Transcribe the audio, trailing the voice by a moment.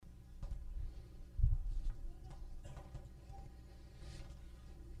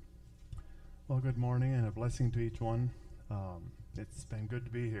Well, good morning and a blessing to each one. It's been good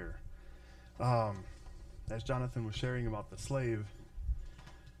to be here. As Jonathan was sharing about the slave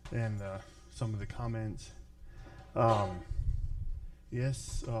and some of the comments,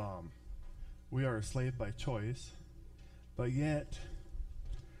 yes, we are a slave by choice, but yet,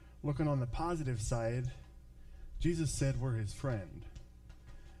 looking on the positive side, Jesus said we're his friend.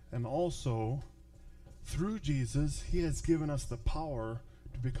 And also, through Jesus, he has given us the power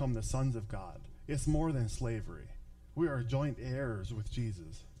to become the sons of God. It's more than slavery. We are joint heirs with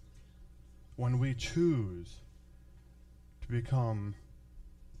Jesus when we choose to become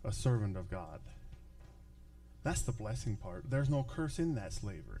a servant of God. That's the blessing part. There's no curse in that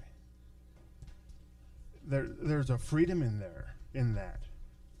slavery. There's a freedom in there, in that.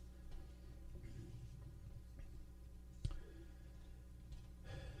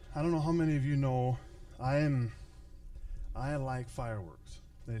 I don't know how many of you know I like fireworks.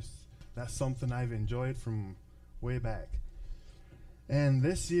 That's something I've enjoyed from way back. And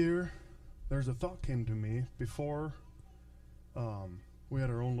this year, there's a thought came to me before we had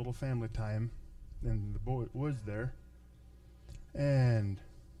our own little family time in the woods there. And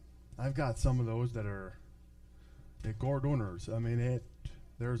I've got some of those that are Gordoners. I mean,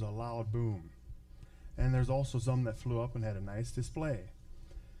 there's a loud boom. And there's also some that flew up and had a nice display.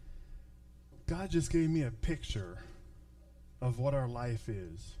 God just gave me a picture of what our life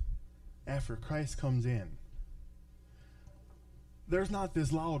is after Christ comes in. There's not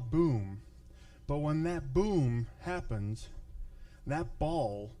this loud boom, but when that boom happens, that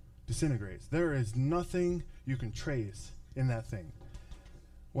ball disintegrates. There is nothing you can trace in that thing.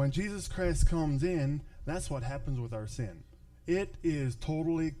 When Jesus Christ comes in, that's what happens with our sin. It is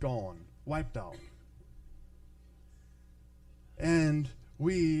totally gone, wiped out. And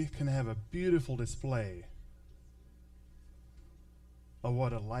we can have a beautiful display of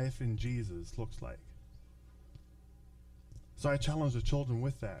what a life in Jesus looks like. So I challenge the children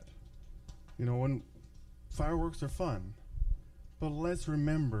with that. You know, when fireworks are fun, but let's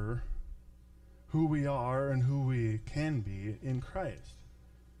remember who we are and who we can be in Christ.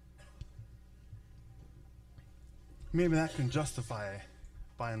 Maybe that can justify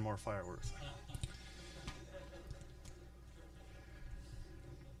buying more fireworks.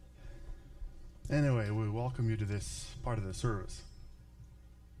 Anyway, we welcome you to this part of the service.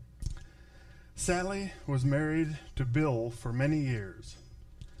 Sally was married to Bill for many years.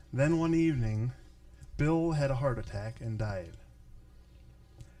 Then one evening, Bill had a heart attack and died.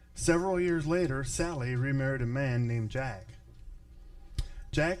 Several years later, Sally remarried a man named Jack.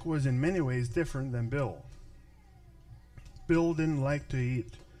 Jack was in many ways different than Bill. Bill didn't like to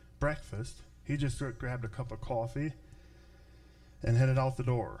eat breakfast. He just grabbed a cup of coffee and headed out the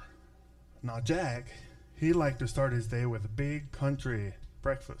door. Now Jack, he liked to start his day with a big country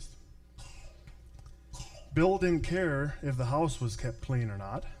breakfast. Bill didn't care if the house was kept clean or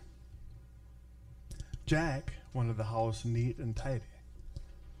not. Jack wanted the house neat and tidy.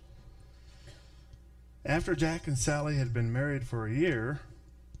 After Jack and Sally had been married for a year,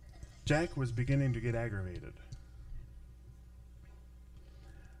 Jack was beginning to get aggravated.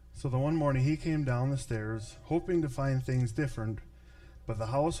 So the one morning he came down the stairs hoping to find things different, but the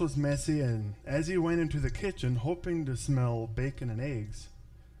house was messy, and as he went into the kitchen hoping to smell bacon and eggs,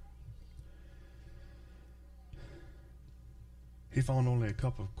 he found only a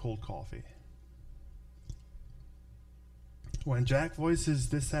cup of cold coffee. When Jack voiced his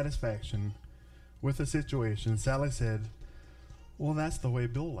dissatisfaction with the situation, Sally said, "Well, that's the way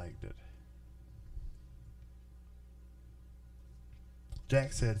Bill liked it."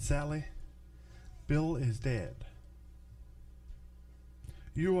 Jack said, "Sally, Bill is dead.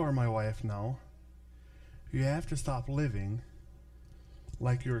 You are my wife now. You have to stop living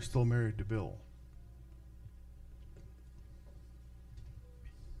like you're still married to Bill."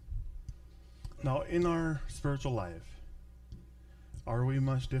 Now, in our spiritual life, are we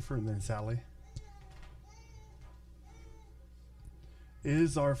much different than Sally?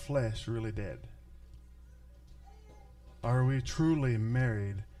 Is our flesh really dead? Are we truly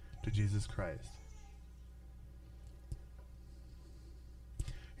married to Jesus Christ?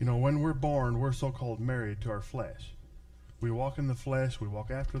 You know, when we're born, we're so-called married to our flesh. We walk in the flesh, we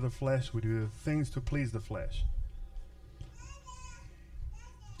walk after the flesh, we do things to please the flesh.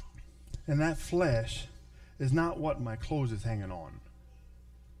 And that flesh is not what my clothes is hanging on.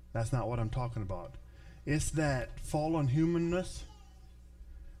 That's not what I'm talking about. It's that fallen humanness,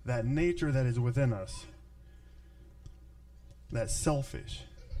 that nature that is within us, that's selfish.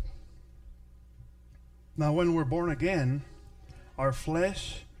 Now, when we're born again, our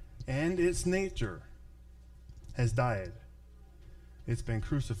flesh and its nature has died. It's been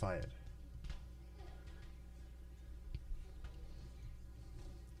crucified.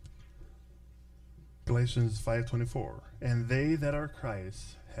 Galatians 5:24. And they that are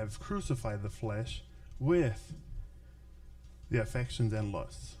Christ have crucified the flesh with the affections and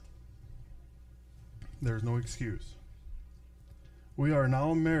lusts. There's no excuse. We are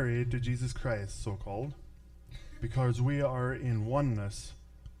now married to Jesus Christ, so-called, because we are in oneness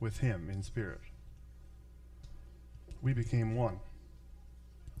with him in spirit. We became one.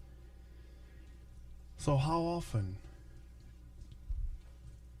 So how often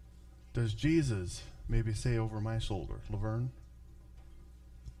does Jesus maybe say over my shoulder, Laverne,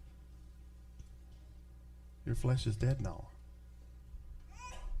 your flesh is dead now.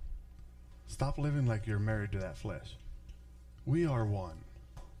 Stop living like you're married to that flesh. We are one.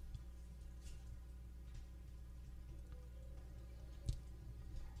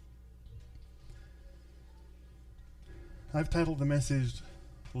 I've titled the message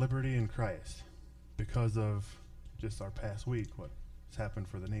Liberty in Christ because of just our past week, what's happened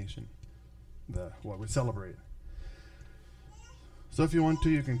for the nation, what we celebrate. So if you want to,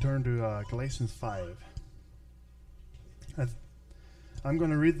 you can turn to Galatians 5. I'm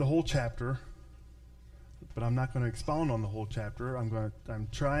going to read the whole chapter, but I'm not going to expound on the whole chapter. I'm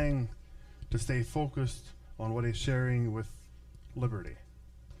trying to stay focused on what he's sharing with liberty,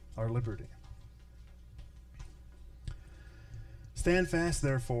 our liberty. Stand fast,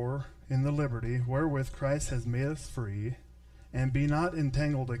 therefore, in the liberty wherewith Christ has made us free, and be not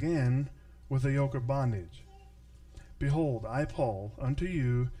entangled again with a yoke of bondage. Behold, I, Paul, unto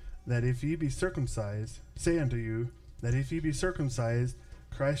you, that if ye be circumcised, say unto you, that if ye be circumcised,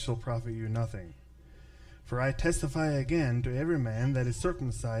 Christ shall profit you nothing. For I testify again to every man that is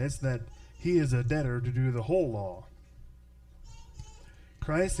circumcised, that he is a debtor to do the whole law.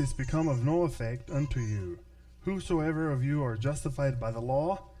 Christ is become of no effect unto you. Whosoever of you are justified by the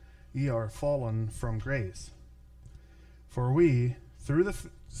law, ye are fallen from grace. For we, through the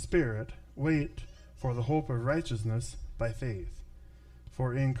Spirit, wait for the hope of righteousness by faith.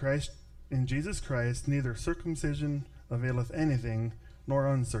 For in Jesus Christ neither circumcision availeth anything, nor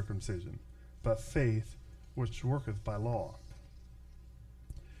uncircumcision, but faith which worketh by law.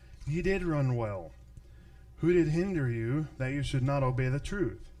 Ye did run well. Who did hinder you that you should not obey the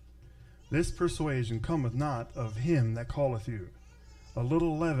truth? This persuasion cometh not of him that calleth you. A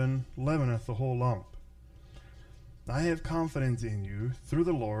little leaven leaveneth the whole lump. I have confidence in you, through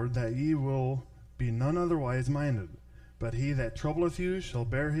the Lord, that ye will be none otherwise minded. But he that troubleth you shall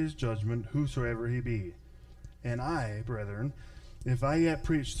bear his judgment, whosoever he be. And I, brethren, if I yet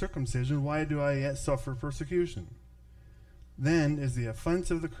preach circumcision, why do I yet suffer persecution? Then is the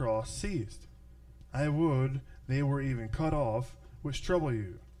offense of the cross ceased. I would they were even cut off, which trouble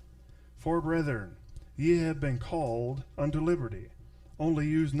you. For, brethren, ye have been called unto liberty. Only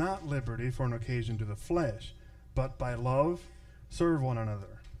use not liberty for an occasion to the flesh, but by love serve one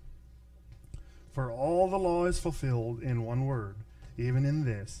another. For all the law is fulfilled in one word, even in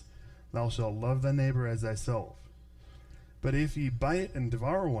this, thou shalt love thy neighbor as thyself. But if ye bite and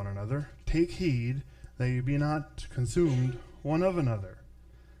devour one another, take heed that ye be not consumed one of another.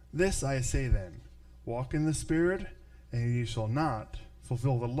 This I say then, walk in the Spirit, and ye shall not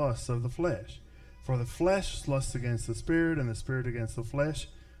fulfill the lusts of the flesh. For the flesh lusts against the Spirit, and the Spirit against the flesh.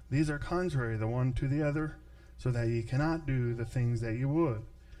 These are contrary the one to the other, so that ye cannot do the things that ye would.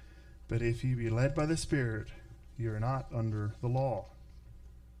 But if ye be led by the Spirit, ye are not under the law.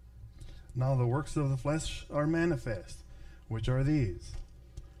 Now the works of the flesh are manifest, which are these: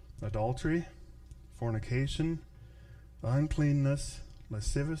 adultery, fornication, uncleanness,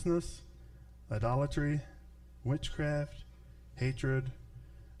 lasciviousness, idolatry, witchcraft, hatred,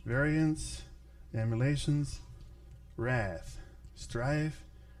 variance, emulations, wrath, strife,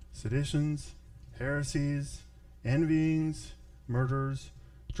 seditions, heresies, envyings, murders,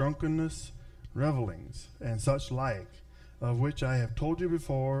 drunkenness, revellings, and such like, of which I have told you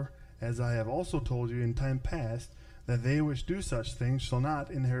before, as I have also told you in time past, that they which do such things shall not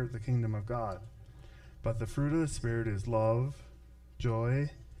inherit the kingdom of God. But the fruit of the Spirit is love, joy,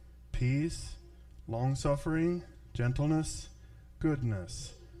 peace, long-suffering, gentleness,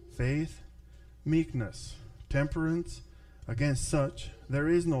 goodness, faith, meekness, temperance. Against such there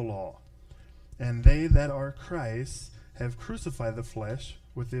is no law. And they that are Christ's have crucified the flesh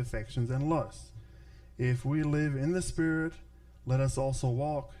with the affections and lusts. If we live in the Spirit, let us also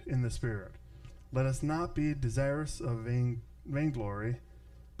walk in the Spirit. Let us not be desirous of vainglory,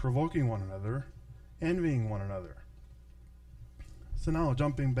 provoking one another, envying one another. So now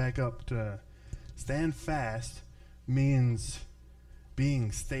jumping back up to stand fast means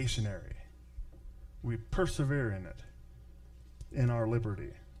being stationary. We persevere in it, in our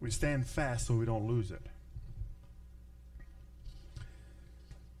liberty. We stand fast so we don't lose it.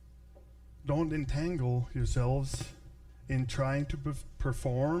 don't entangle yourselves in trying to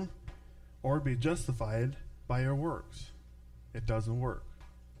perform or be justified by your works. It doesn't work.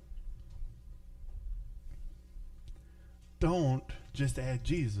 Don't just add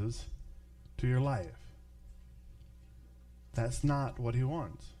Jesus to your life. That's not what he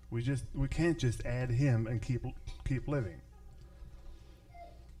wants. We can't just add him and keep living.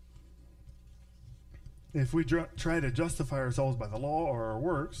 If we try to justify ourselves by the law or our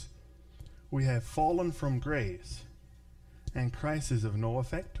works, we have fallen from grace, and Christ is of no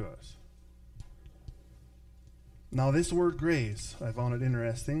effect to us. Now, this word grace, I found it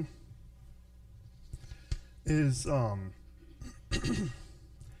interesting, is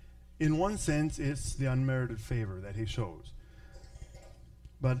in one sense, it's the unmerited favor that he shows.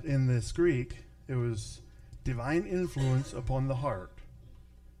 But in this Greek, it was divine influence upon the heart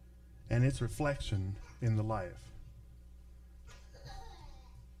and its reflection in the life.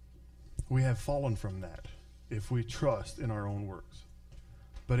 We have fallen from that if we trust in our own works.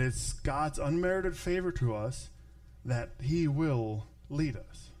 But it's God's unmerited favor to us that he will lead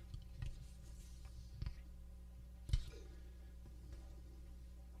us.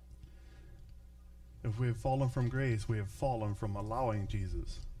 If we have fallen from grace, we have fallen from allowing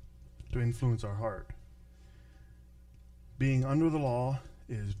Jesus to influence our heart. Being under the law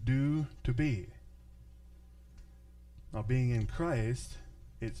is due to be. Now, being in Christ,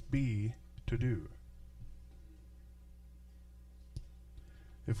 it's be to do.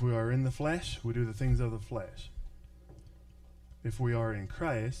 If we are in the flesh, we do the things of the flesh. If we are in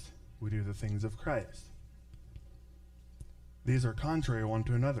Christ, we do the things of Christ. These are contrary one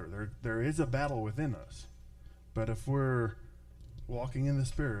to another. There is a battle within us. But if we're walking in the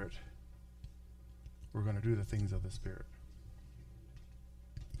Spirit, we're going to do the things of the Spirit.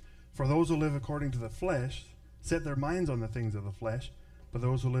 For those who live according to the flesh set their minds on the things of the flesh, but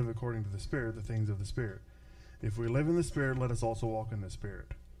those who live according to the Spirit, the things of the Spirit. If we live in the Spirit, let us also walk in the Spirit.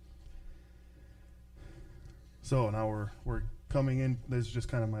 So now we're coming in. This is just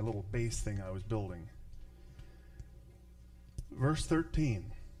kind of my little base thing I was building. Verse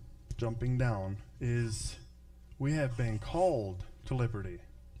 13, jumping down, is we have been called to liberty.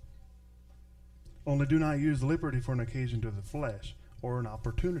 Only do not use liberty for an occasion to the flesh or an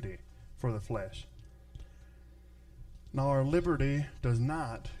opportunity for the flesh. Now, our liberty does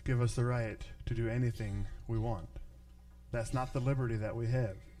not give us the right to do anything we want. That's not the liberty that we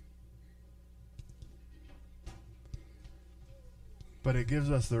have. But it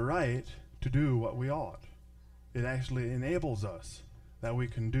gives us the right to do what we ought. It actually enables us that we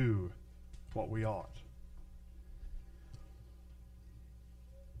can do what we ought.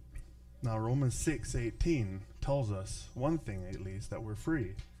 Now, Romans 6:18 tells us one thing, at least, that we're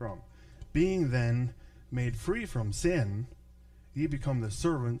free from. Being then made free from sin, ye become the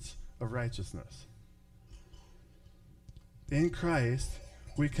servants of righteousness. In Christ,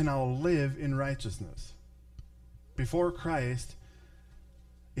 we can now live in righteousness. Before Christ,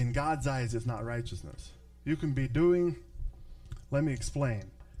 in God's eyes, it's not righteousness. You can be doing, let me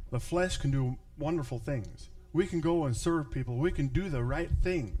explain. The flesh can do wonderful things. We can go and serve people. We can do the right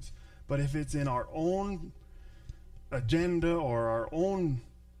things. But if it's in our own agenda or our own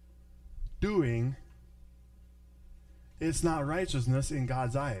doing, it's not righteousness in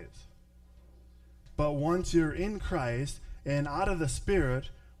God's eyes. But once you're in Christ and out of the Spirit,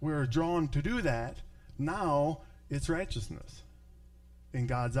 we're drawn to do that, now it's righteousness in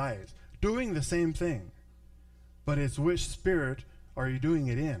God's eyes. Doing the same thing. But it's which spirit are you doing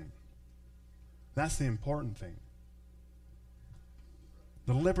it in? That's the important thing.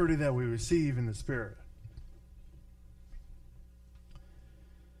 The liberty that we receive in the Spirit.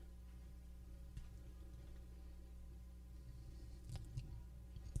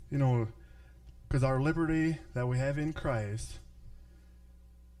 You know, because our liberty that we have in Christ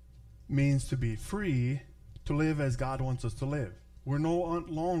means to be free to live as God wants us to live. We're no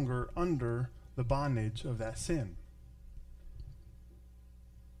longer under the bondage of that sin.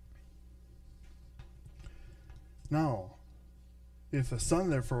 Now, if the Son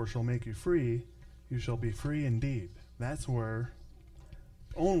therefore shall make you free, you shall be free indeed. That's where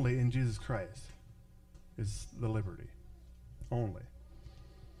only in Jesus Christ is the liberty. Only.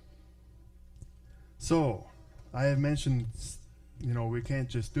 So, I have mentioned, we can't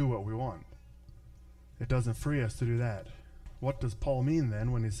just do what we want. It doesn't free us to do that. What does Paul mean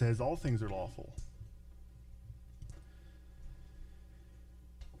then when he says all things are lawful?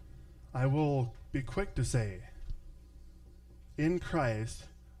 I will be quick to say, in Christ,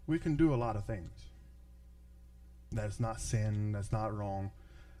 we can do a lot of things. That's not sin, that's not wrong.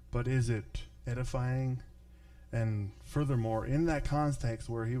 But is it edifying? And furthermore, in that context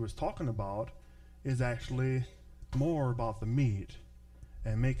where he was talking about is actually more about the meat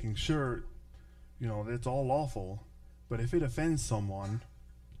and making sure, it's all lawful, but if it offends someone,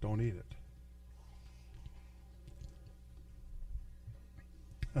 don't eat it.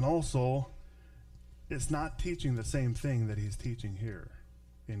 And also, it's not teaching the same thing that he's teaching here.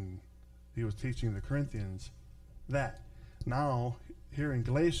 He was teaching the Corinthians that. Now, here in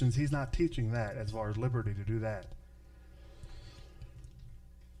Galatians, he's not teaching that as far as liberty to do that.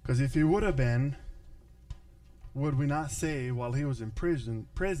 Because if he would have been, would we not say while he was in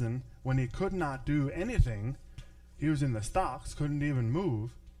prison, when he could not do anything, he was in the stocks, couldn't even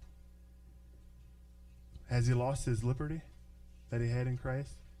move, has he lost his liberty that he had in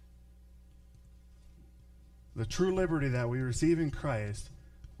Christ? The true liberty that we receive in Christ,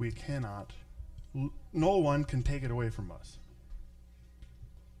 we cannot, no one can take it away from us.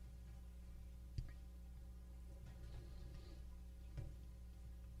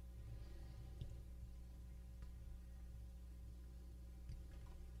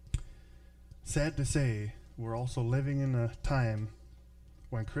 Sad to say, we're also living in a time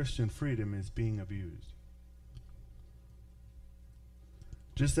when Christian freedom is being abused.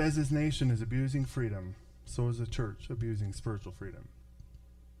 Just as this nation is abusing freedom, so is the church abusing spiritual freedom.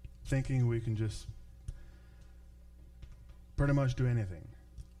 Thinking we can just pretty much do anything.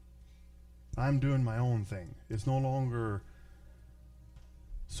 I'm doing my own thing. It's no longer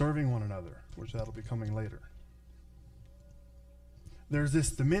serving one another, which that'll be coming later. There's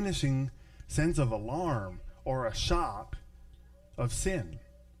this diminishing sense of alarm or a shock of sin.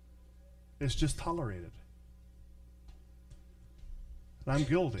 It's just tolerated. And I'm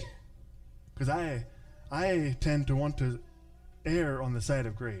guilty. Because I tend to want to err on the side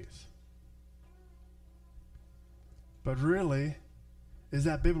of grace. But really, is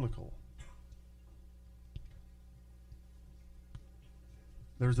that biblical?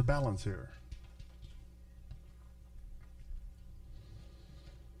 There's a balance here.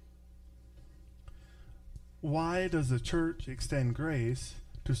 Why does the church extend grace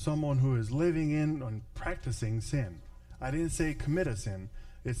to someone who is living in and practicing sin? I didn't say commit a sin,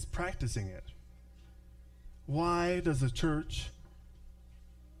 it's practicing it. Why does the church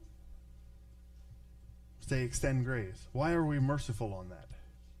say extend grace? Why are we merciful on that?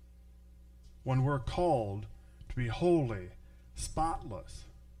 When we're called to be holy, spotless,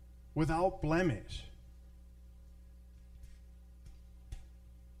 without blemish.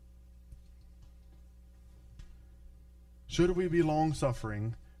 Should we be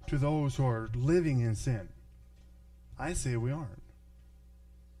long-suffering to those who are living in sin? I say we aren't.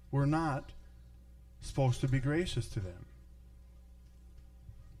 We're not supposed to be gracious to them.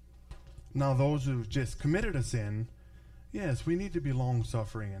 Now, those who've just committed a sin, yes, we need to be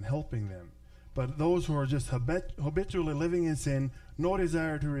long-suffering and helping them. But those who are just habitually living in sin, no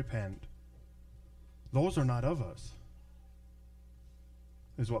desire to repent, those are not of us,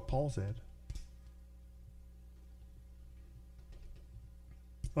 is what Paul said.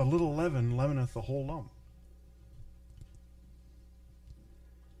 A little leaven leaveneth the whole lump.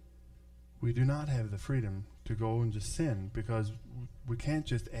 We do not have the freedom to go and just sin because we can't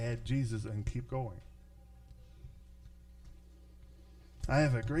just add Jesus and keep going. I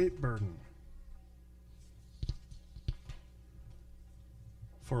have a great burden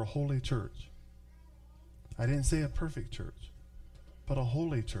for a holy church. I didn't say a perfect church, but a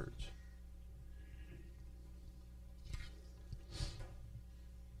holy church.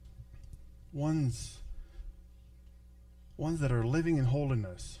 Ones that are living in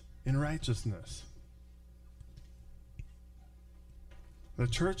holiness, in righteousness. The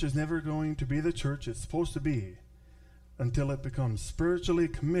church is never going to be the church it's supposed to be until it becomes spiritually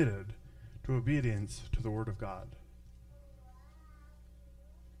committed to obedience to the Word of God.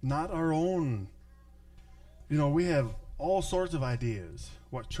 Not our own. We have all sorts of ideas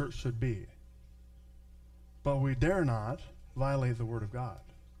what church should be, but we dare not violate the Word of God.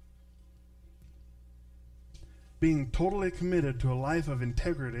 Being totally committed to a life of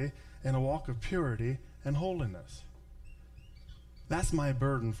integrity and a walk of purity and holiness. That's my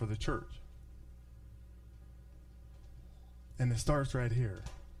burden for the church. And it starts right here.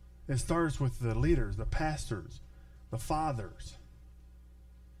 It starts with the leaders, the pastors, the fathers.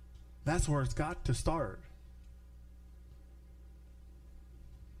 That's where it's got to start.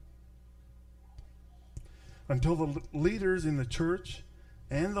 Until the leaders in the church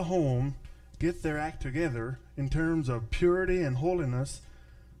and the home get their act together in terms of purity and holiness,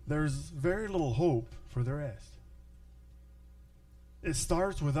 there's very little hope for the rest. It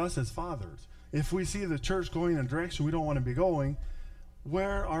starts with us as fathers. If we see the church going in a direction we don't want to be going,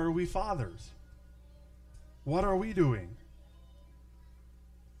 where are we fathers? What are we doing?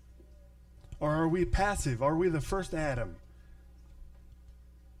 Or are we passive? Are we the first Adam?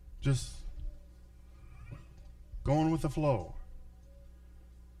 Just going with the flow?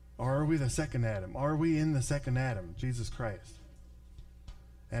 Or are we the second Adam? Are we in the second Adam, Jesus Christ?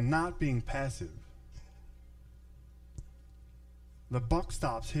 And not being passive. The buck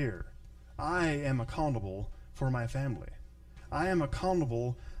stops here. I am accountable for my family. I am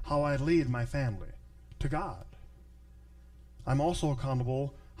accountable how I lead my family to God. I'm also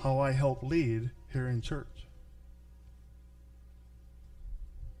accountable how I help lead here in church.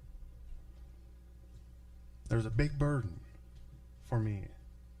 There's a big burden for me.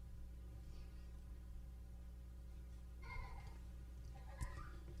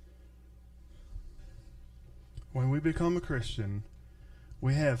 When we become a Christian,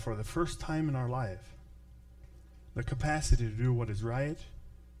 we have, for the first time in our life, the capacity to do what is right,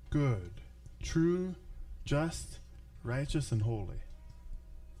 good, true, just, righteous, and holy.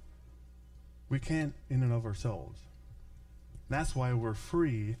 We can't in and of ourselves. That's why we're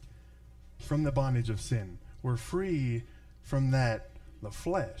free from the bondage of sin. We're free from the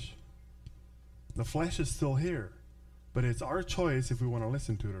flesh. The flesh is still here, but it's our choice if we want to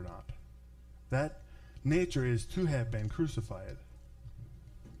listen to it or not. That nature is to have been crucified.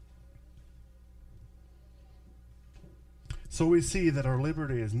 So we see that our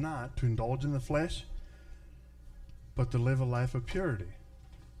liberty is not to indulge in the flesh, but to live a life of purity.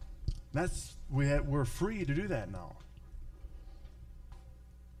 We're free to do that now.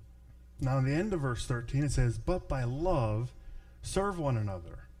 Now, in the end of verse 13, it says, "But by love serve one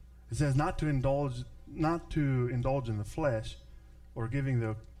another." It says not to indulge in the flesh or giving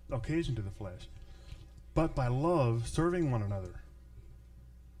the occasion to the flesh, but by love serving one another.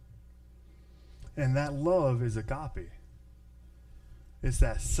 And that love is agape. It's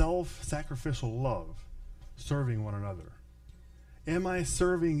that self-sacrificial love, serving one another. Am I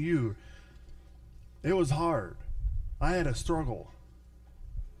serving you? It was hard. I had a struggle.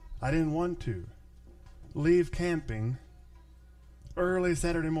 I didn't want to leave camping early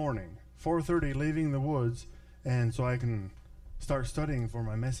Saturday morning, 4:30, leaving the woods, and so I can start studying for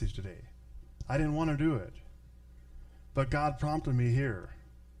my message today. I didn't want to do it, but God prompted me here.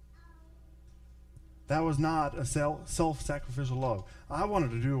 That was not a self-sacrificial love. I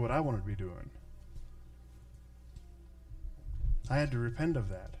wanted to do what I wanted to be doing. I had to repent of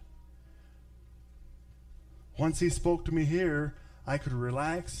that. Once he spoke to me here, I could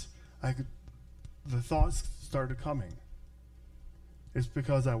relax. The thoughts started coming. It's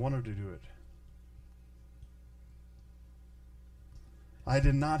because I wanted to do it. I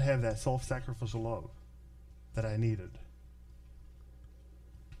did not have that self-sacrificial love that I needed.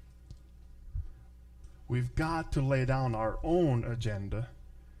 We've got to lay down our own agenda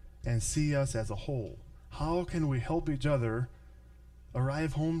and see us as a whole. How can we help each other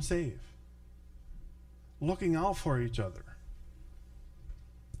arrive home safe? Looking out for each other.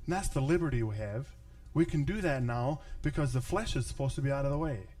 And that's the liberty we have. We can do that now because the flesh is supposed to be out of the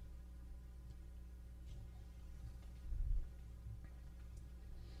way.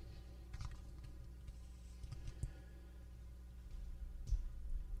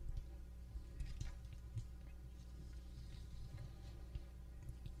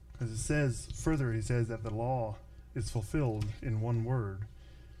 Because it says, further, he says that the law is fulfilled in one word: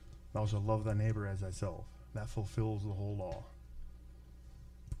 thou shalt love thy neighbor as thyself. That fulfills the whole law.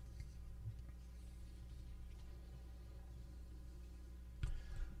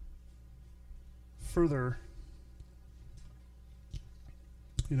 Further,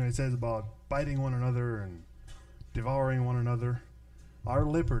 it says about biting one another and devouring one another. Our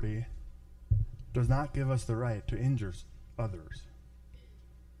liberty does not give us the right to injure others.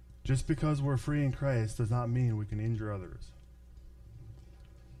 Just because we're free in Christ does not mean we can injure others.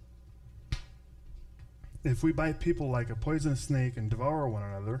 If we bite people like a poisonous snake and devour one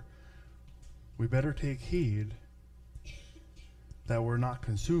another, we better take heed that we're not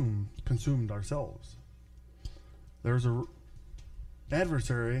consumed ourselves. There's an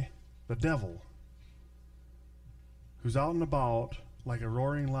adversary, the devil, who's out and about like a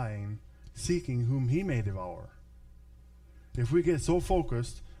roaring lion, seeking whom he may devour. If we get so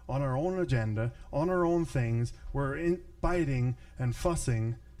focused on our own agenda, on our own things, we're biting and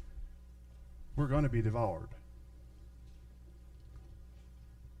fussing, we're going to be devoured.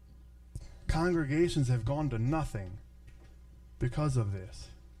 Congregations have gone to nothing because of this.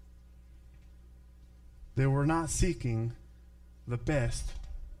 They were not seeking the best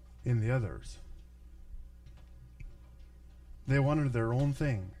in the others. They wanted their own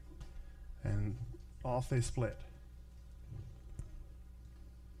thing, and off they split.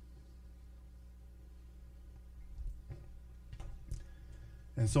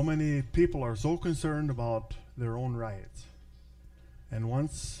 And so many people are so concerned about their own rights. And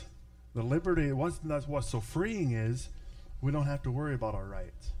once the liberty, that's what's so freeing is, we don't have to worry about our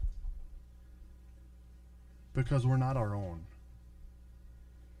rights. Because we're not our own.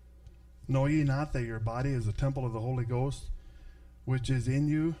 Know ye not that your body is the temple of the Holy Ghost, which is in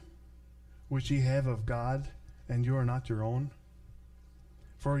you, which ye have of God, and you are not your own?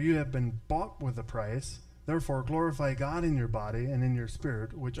 For you have been bought with a price. Therefore glorify God in your body and in your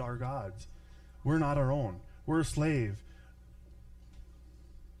spirit, which are God's. We're not our own. We're a slave.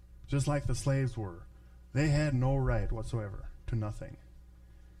 Just like the slaves were. They had no right whatsoever to nothing.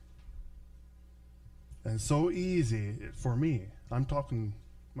 And so easy for me, I'm talking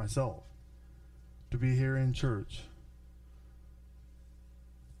myself, to be here in church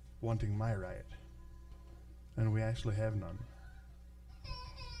wanting my right. And we actually have none.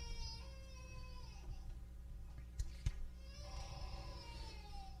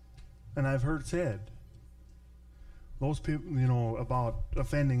 And I've heard said, those people, about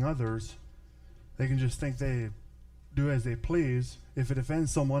offending others, they can just think they do as they please. If it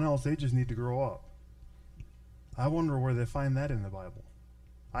offends someone else, they just need to grow up. I wonder where they find that in the Bible.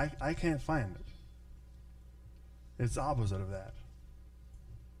 I can't find it. It's opposite of that.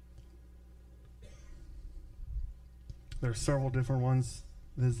 There's several different ones.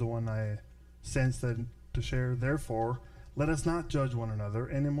 This is the one I sensed to share. Therefore, let us not judge one another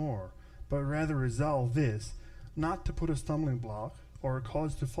anymore, but rather resolve this, not to put a stumbling block or a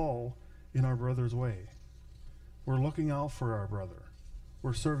cause to fall in our brother's way. We're looking out for our brother.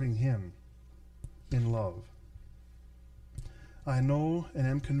 We're serving him in love. I know and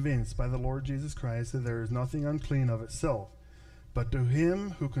am convinced by the Lord Jesus Christ that there is nothing unclean of itself, but to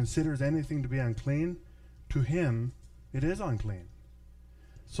him who considers anything to be unclean, to him it is unclean.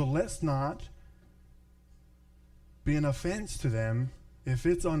 So let's not be an offense to them. If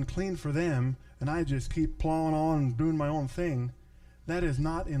it's unclean for them and I just keep plowing on and doing my own thing, that is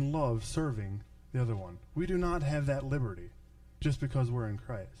not in love serving the other one. We do not have that liberty just because we're in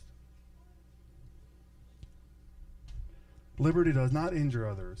Christ. Liberty does not injure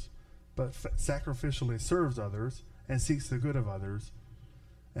others, but sacrificially serves others and seeks the good of others,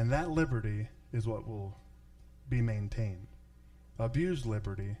 and that liberty is what will be maintained. Abused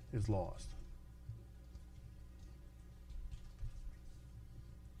liberty is lost.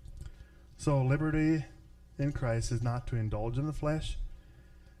 So liberty in Christ is not to indulge in the flesh,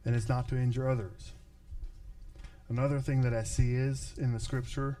 and it's not to injure others. Another thing that I see is in the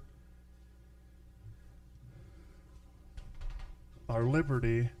scripture, our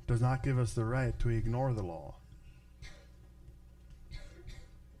liberty does not give us the right to ignore the law.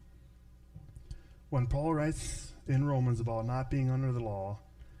 When Paul writes in Romans about not being under the law,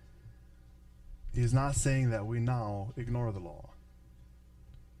 he's not saying that we now ignore the law.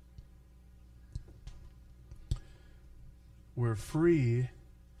 We're free.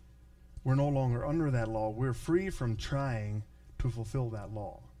 We're no longer under that law. We're free from trying to fulfill that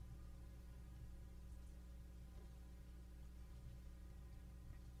law.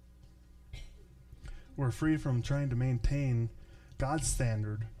 We're free from trying to maintain God's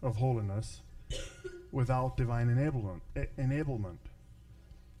standard of holiness without divine enablement.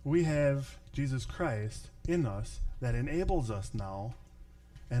 We have Jesus Christ in us that enables us now,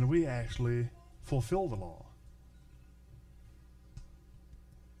 and we actually fulfill the law.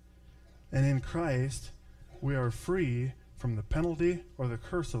 And in Christ, we are free from the penalty or the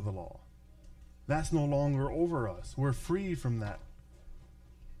curse of the law. That's no longer over us. We're free from that.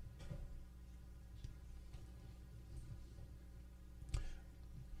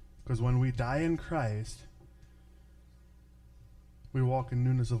 Because when we die in Christ, we walk in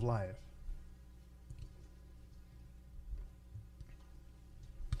newness of life.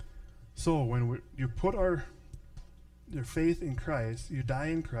 So when you put your faith in Christ, you die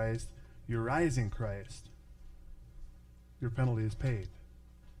in Christ, you rise in Christ, your penalty is paid.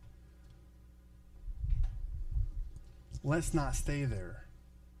 Let's not stay there.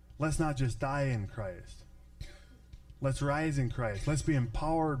 Let's not just die in Christ. Let's rise in Christ. Let's be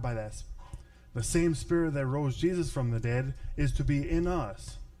empowered by that. The same Spirit that rose Jesus from the dead is to be in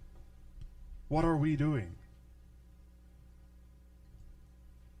us. What are we doing?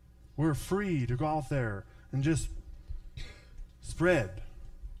 We're free to go out there and just spread.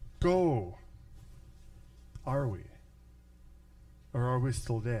 Go. Are we? Or are we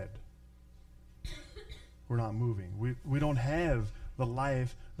still dead? We're not moving. We don't have the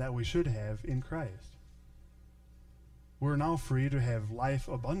life that we should have in Christ. We're now free to have life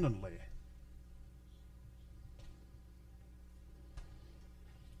abundantly.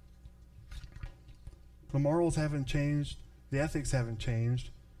 The morals haven't changed. The ethics haven't changed,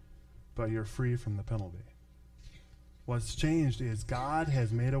 but you're free from the penalty. What's changed is God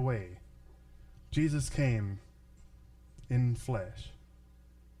has made a way. Jesus came in flesh,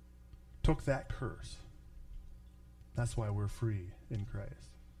 took that curse. That's why we're free in Christ.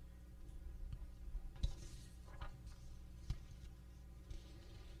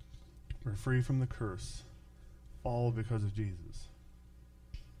 We're free from the curse, all because of Jesus.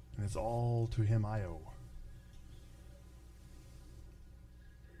 And it's all to him I owe.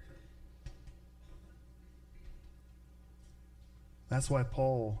 That's why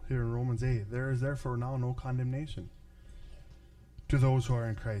Paul, here in Romans 8, there is therefore now no condemnation to those who are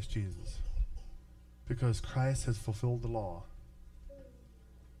in Christ Jesus, because Christ has fulfilled the law,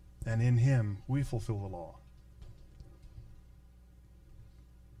 and in him we fulfill the law.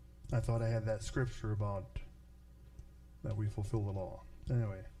 I thought I had that scripture about that we fulfill the law.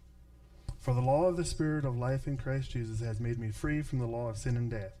 Anyway, for the law of the Spirit of life in Christ Jesus has made me free from the law of sin and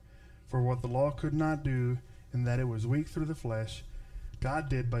death. For what the law could not do, in that it was weak through the flesh, God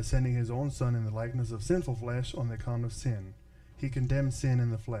did by sending his own Son in the likeness of sinful flesh on the account of sin. He condemned sin in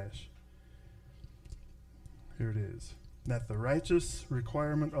the flesh. Here it is. That the righteous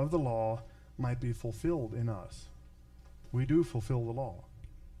requirement of the law might be fulfilled in us. We do fulfill the law.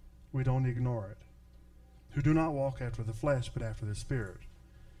 We don't ignore it. Who do not walk after the flesh, but after the Spirit.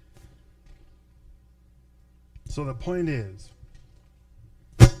 So the point is,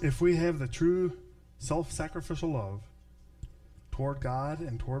 if we have the true self-sacrificial love toward God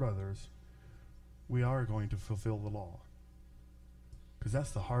and toward others, we are going to fulfill the law. Because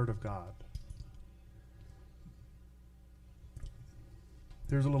that's the heart of God.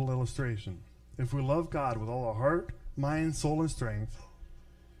 Here's a little illustration. If we love God with all our heart, mind, soul, and strength,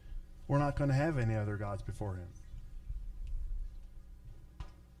 we're not going to have any other gods before him.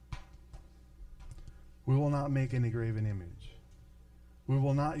 We will not make any graven image. We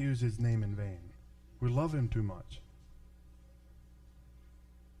will not use his name in vain. We love him too much.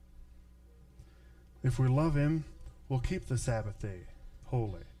 If we love him, we'll keep the Sabbath day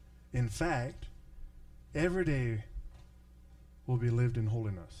holy. In fact, every day will be lived in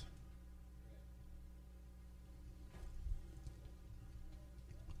holiness.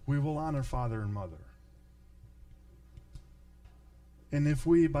 We will honor father and mother. And if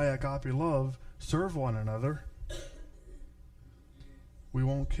we, by agape love, serve one another, we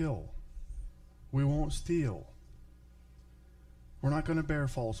won't kill. We won't steal. We're not going to bear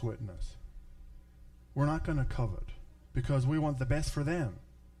false witness. We're not going to covet, because we want the best for them,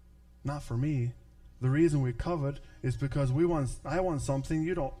 not for me. The reason we covet is because I want something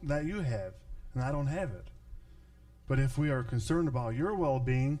that you have, and I don't have it. But if we are concerned about your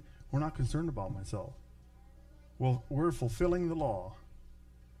well-being, we're not concerned about myself. Well, we're fulfilling the law.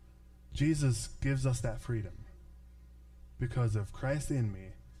 Jesus gives us that freedom. Because of Christ in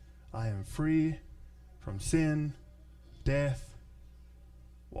me, I am free from sin, death.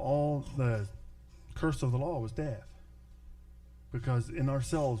 All the curse of the law was death. Because in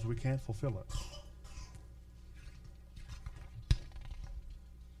ourselves, we can't fulfill it.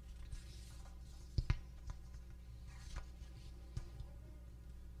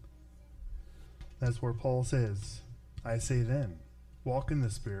 That's where Paul says, I say then, walk in the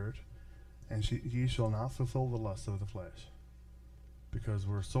Spirit, and ye shall not fulfill the lust of the flesh. Because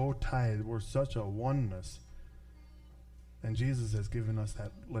we're so tied, we're such a oneness, and Jesus has given us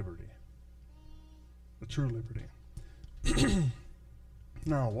that liberty. The true liberty.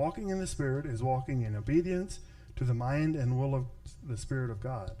 Now, walking in the Spirit is walking in obedience to the mind and will of the Spirit of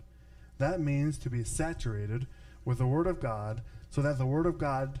God. That means to be saturated with the Word of God, so that the Word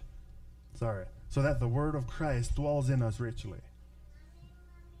of Christ dwells in us richly.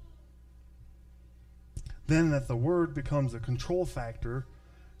 Then that the Word becomes a control factor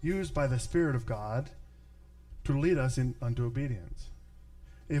used by the Spirit of God to lead us unto obedience.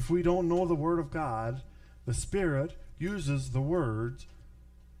 If we don't know the Word of God, the Spirit uses the words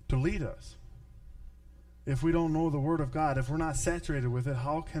to lead us. If we don't know the Word of God, if we're not saturated with it,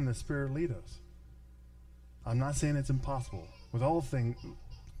 how can the Spirit lead us? I'm not saying it's impossible. With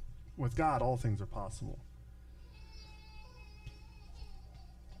God, all things are possible.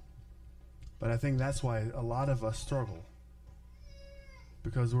 But I think that's why a lot of us struggle.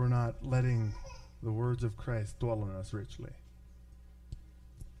 Because we're not letting the words of Christ dwell in us richly.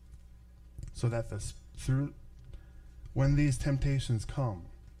 So that when these temptations come,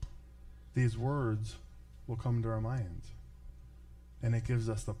 these words will come to our minds. And it gives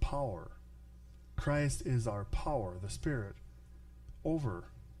us the power. Christ is our power, the Spirit, over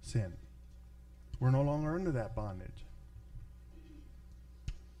sin. We're no longer under that bondage.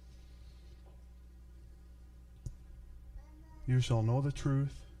 You shall know the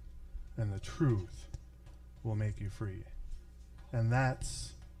truth, and the truth will make you free. And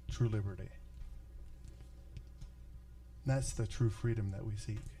that's true liberty. That's the true freedom that we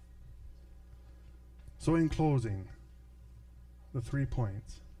seek. So in closing, the 3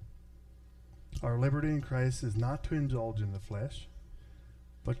 points. Our liberty in Christ is not to indulge in the flesh,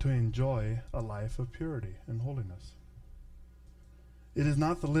 but to enjoy a life of purity and holiness. It is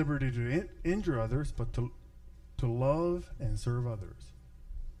not the liberty to injure others, but to love and serve others.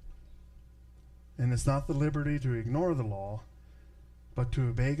 And it's not the liberty to ignore the law, but to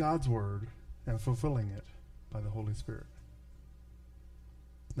obey God's word and fulfilling it by the Holy Spirit.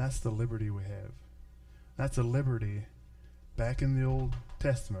 That's the liberty we have. That's a liberty. Back in the Old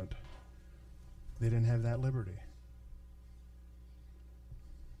Testament, they didn't have that liberty.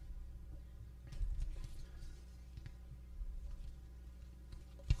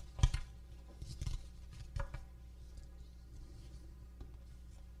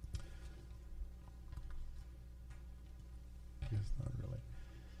 It's not really.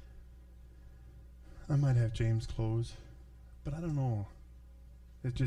 I might have James close, but I don't know.